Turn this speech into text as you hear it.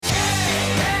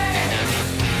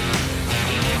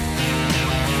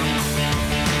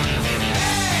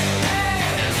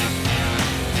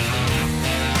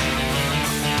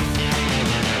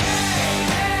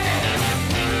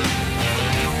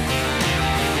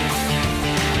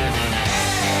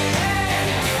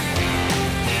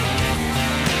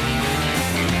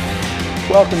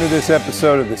Welcome to this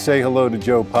episode of the Say Hello to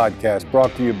Joe podcast,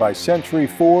 brought to you by Century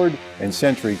Ford and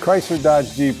Century Chrysler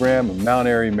Dodge Jeep Ram of Mount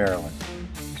Airy, Maryland.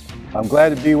 I'm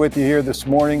glad to be with you here this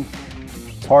morning.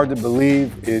 It's hard to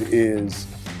believe it is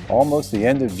almost the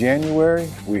end of January.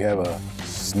 We have a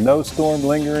snowstorm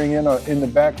lingering in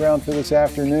the background for this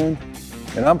afternoon,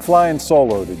 and I'm flying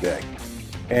solo today.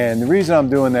 And the reason I'm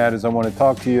doing that is I want to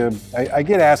talk to you. I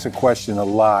get asked a question a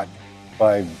lot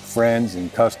by friends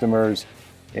and customers.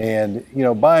 And,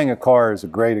 buying a car is a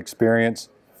great experience.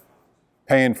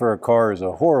 Paying for a car is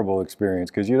a horrible experience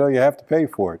because, you have to pay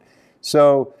for it.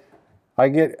 So I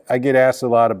get asked a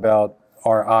lot about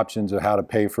our options of how to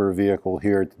pay for a vehicle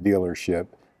here at the dealership.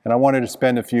 And I wanted to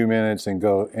spend a few minutes and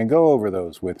go over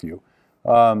those with you.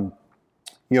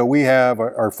 We have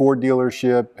our Ford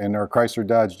dealership and our Chrysler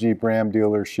Dodge Jeep Ram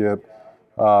dealership.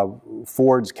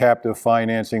 Ford's captive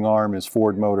financing arm is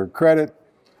Ford Motor Credit.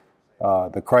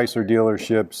 The Chrysler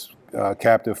dealership's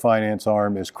captive finance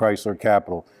arm is Chrysler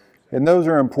Capital. And those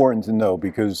are important to know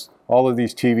because all of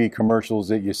these TV commercials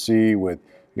that you see with,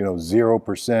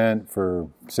 0% for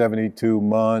 72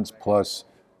 months plus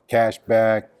cash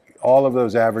back, all of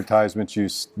those advertisements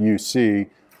you see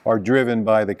are driven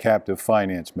by the captive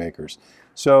finance makers.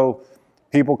 So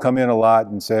people come in a lot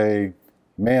and say,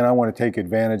 man, I want to take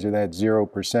advantage of that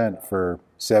 0% for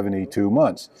 72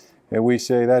 months. And we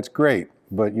say, that's great.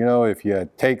 But, if you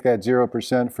take that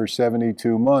 0% for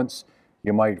 72 months,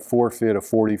 you might forfeit a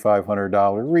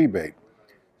 $4,500 rebate.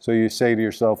 So you say to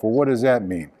yourself, well, what does that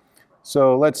mean?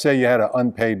 So let's say you had an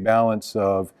unpaid balance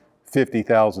of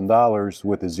 $50,000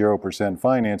 with a 0%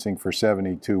 financing for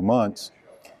 72 months.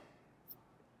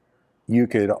 You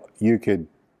could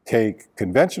take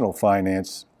conventional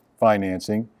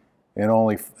financing and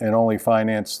only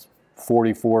finance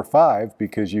 $44,500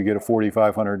 because you get a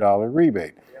 $4,500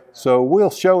 rebate. So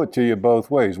we'll show it to you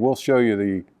both ways. We'll show you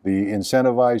the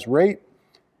incentivized rate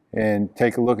and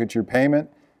take a look at your payment,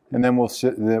 and then we'll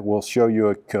show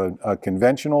you a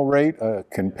conventional rate, a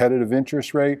competitive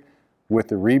interest rate with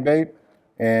the rebate.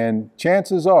 And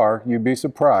chances are, you'd be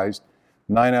surprised,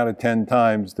 9 out of 10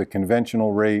 times the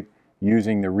conventional rate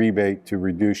using the rebate to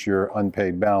reduce your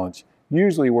unpaid balance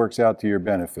usually works out to your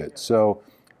benefit. So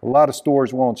a lot of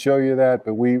stores won't show you that,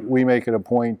 but we make it a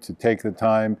point to take the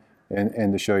time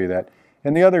and to show you that.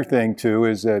 And the other thing, too,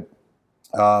 is that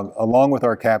along with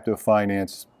our captive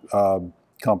finance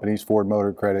companies, Ford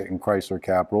Motor Credit and Chrysler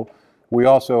Capital, we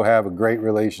also have a great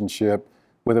relationship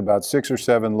with about 6 or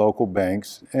 7 local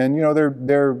banks. And,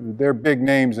 they're big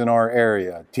names in our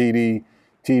area.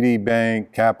 TD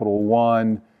Bank, Capital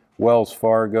One, Wells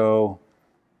Fargo,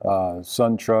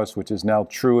 SunTrust, which is now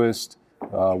Truist,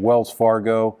 Wells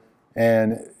Fargo.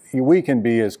 And we can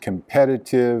be as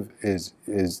competitive as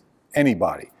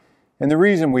anybody. And the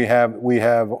reason we have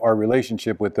our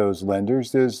relationship with those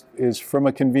lenders is from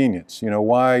a convenience.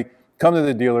 Why come to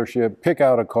the dealership, pick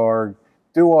out a car,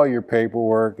 do all your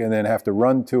paperwork, and then have to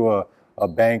run to a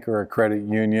bank or a credit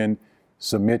union,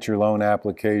 submit your loan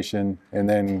application, and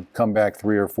then come back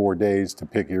 3 or 4 days to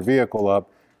pick your vehicle up.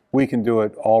 We can do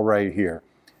it all right here.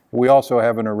 We also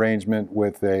have an arrangement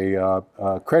with a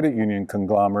credit union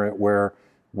conglomerate where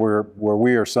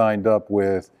we are signed up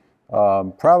with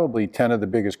probably 10 of the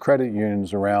biggest credit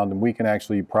unions around, and we can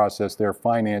actually process their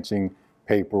financing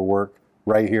paperwork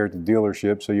right here at the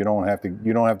dealership, so you don't have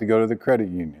to go to the credit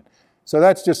union. So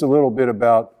that's just a little bit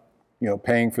about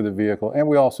paying for the vehicle, and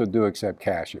we also do accept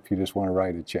cash if you just want to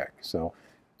write a check. So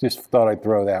just thought I'd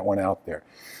throw that one out there.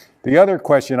 The other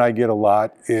question I get a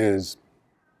lot is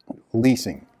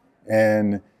leasing,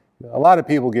 and a lot of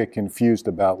people get confused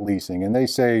about leasing, and they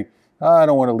say, I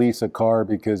don't want to lease a car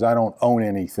because I don't own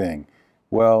anything.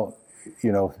 Well,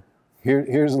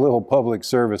 here's a little public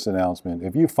service announcement.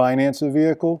 If you finance a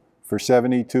vehicle for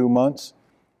 72 months,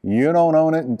 you don't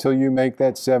own it until you make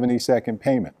that 72nd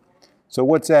payment. So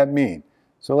what's that mean?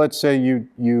 So let's say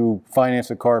you finance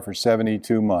a car for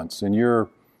 72 months and you're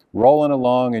rolling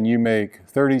along and you make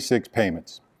 36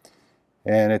 payments.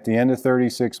 And at the end of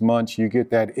 36 months, you get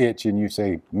that itch and you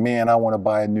say, man, I want to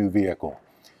buy a new vehicle.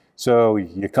 So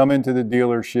you come into the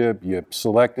dealership, you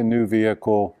select a new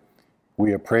vehicle,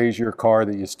 we appraise your car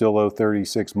that you still owe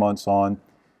 36 months on,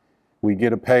 we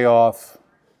get a payoff,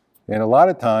 and a lot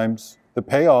of times the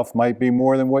payoff might be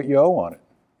more than what you owe on it.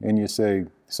 And you say,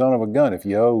 son of a gun, if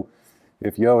you owe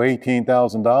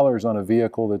 $18,000 on a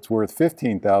vehicle that's worth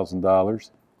 $15,000,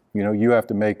 you have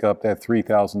to make up that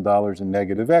 $3,000 in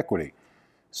negative equity.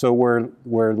 So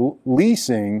where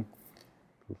leasing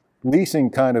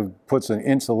kind of puts an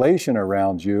insulation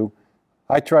around you,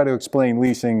 I try to explain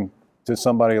leasing to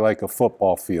somebody like a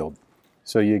football field.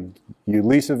 So you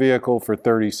lease a vehicle for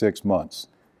 36 months.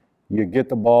 you get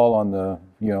the ball on the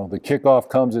kickoff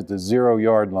comes at the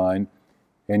 0-yard line,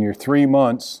 and your 3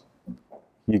 months,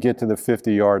 you get to the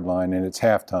 50-yard line, and it's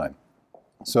halftime.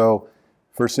 So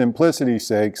for simplicity's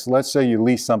sakes, let's say you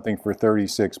lease something for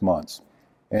 36 months,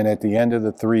 and at the end of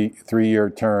the three-year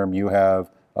term, you have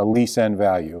a lease end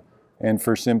value. And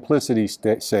for simplicity's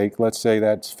sake, let's say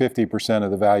that's 50%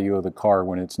 of the value of the car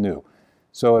when it's new.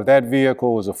 So if that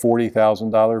vehicle was a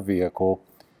 $40,000 vehicle,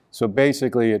 so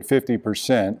basically at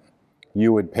 50%,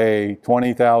 you would pay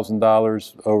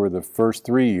 $20,000 over the first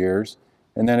 3 years,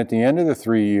 and then at the end of the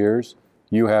 3 years,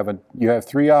 you have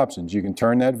 3 options. You can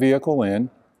turn that vehicle in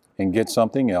and get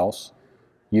something else.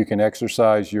 You can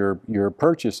exercise your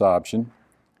purchase option,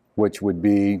 which would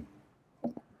be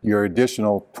your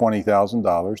additional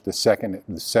 $20,000,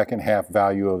 the second half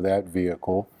value of that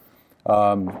vehicle,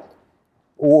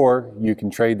 or you can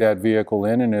trade that vehicle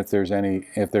in, and if there's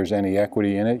any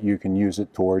equity in it, you can use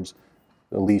it towards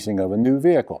the leasing of a new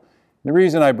vehicle. The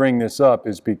reason I bring this up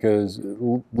is because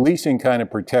leasing kind of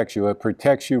protects you. It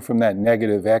protects you from that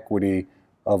negative equity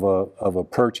of a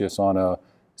purchase on a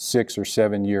 6 or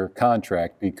 7 year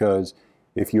contract, because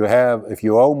if you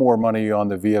owe more money on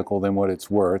the vehicle than what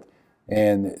it's worth,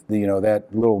 and that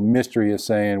little mystery is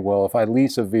saying, well, if I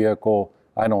lease a vehicle,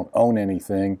 I don't own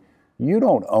anything. You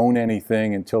don't own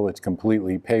anything until it's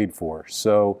completely paid for.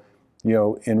 So,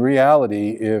 in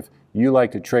reality, if you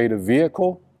like to trade a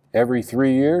vehicle every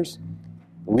 3 years,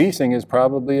 leasing is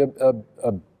probably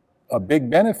a big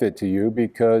benefit to you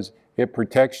because it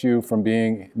protects you from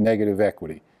being negative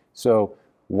equity. So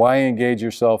why engage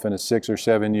yourself in a 6 or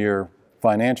 7 year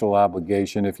financial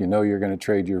obligation if you know you're going to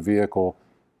trade your vehicle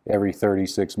every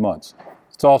 36 months?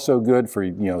 It's also good for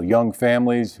young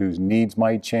families whose needs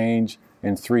might change.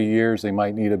 In 3 years, they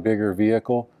might need a bigger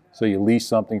vehicle, so you lease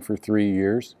something for 3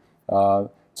 years.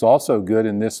 It's also good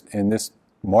in this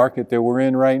market that we're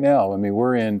in right now. I mean,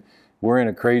 we're in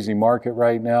a crazy market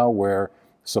right now where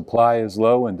supply is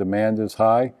low and demand is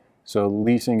high. So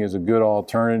leasing is a good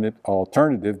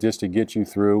alternative just to get you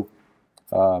through,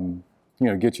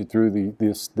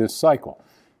 this cycle.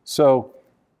 So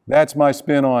that's my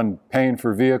spin on paying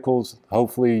for vehicles.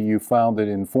 Hopefully you found it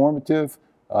informative.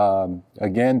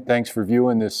 Again, thanks for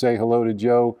viewing this Say Hello to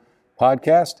Joe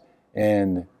podcast,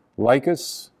 and like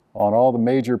us on all the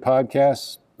major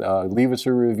podcasts. Leave us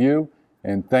a review,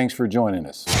 and thanks for joining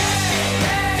us.